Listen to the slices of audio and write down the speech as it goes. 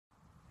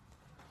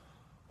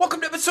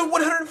episode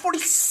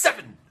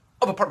 147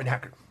 of Apartment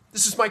Hacker.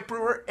 This is Mike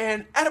Brewer,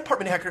 and at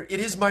Apartment Hacker, it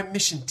is my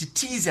mission to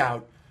tease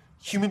out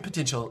human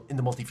potential in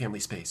the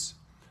multifamily space.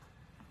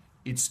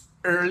 It's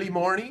early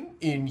morning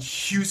in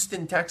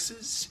Houston,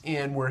 Texas,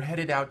 and we're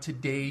headed out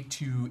today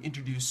to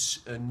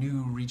introduce a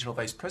new regional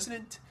vice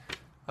president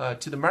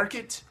to the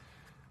market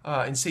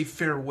and say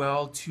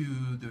farewell to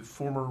the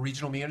former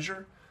regional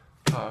manager,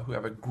 who I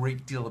have a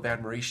great deal of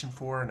admiration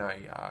for, and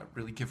I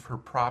really give her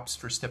props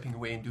for stepping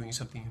away and doing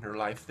something in her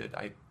life that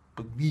I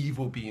believe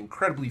will be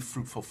incredibly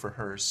fruitful for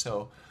her.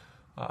 So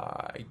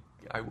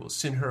I will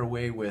send her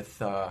away with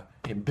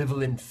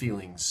ambivalent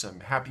feelings. I'm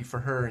happy for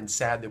her and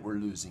sad that we're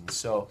losing.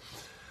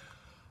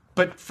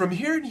 But from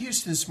here in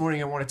Houston this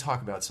morning, I want to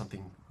talk about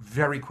something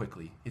very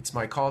quickly. It's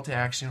my call to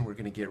action. We're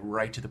going to get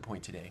right to the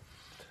point today.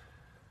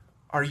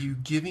 Are you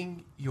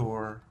giving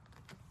your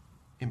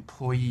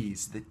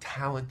employees, the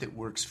talent that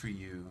works for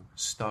you,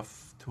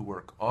 stuff to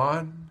work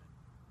on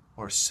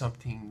or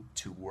something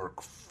to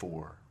work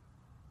for?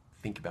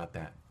 Think about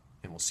that,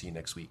 and we'll see you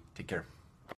next week. Take care.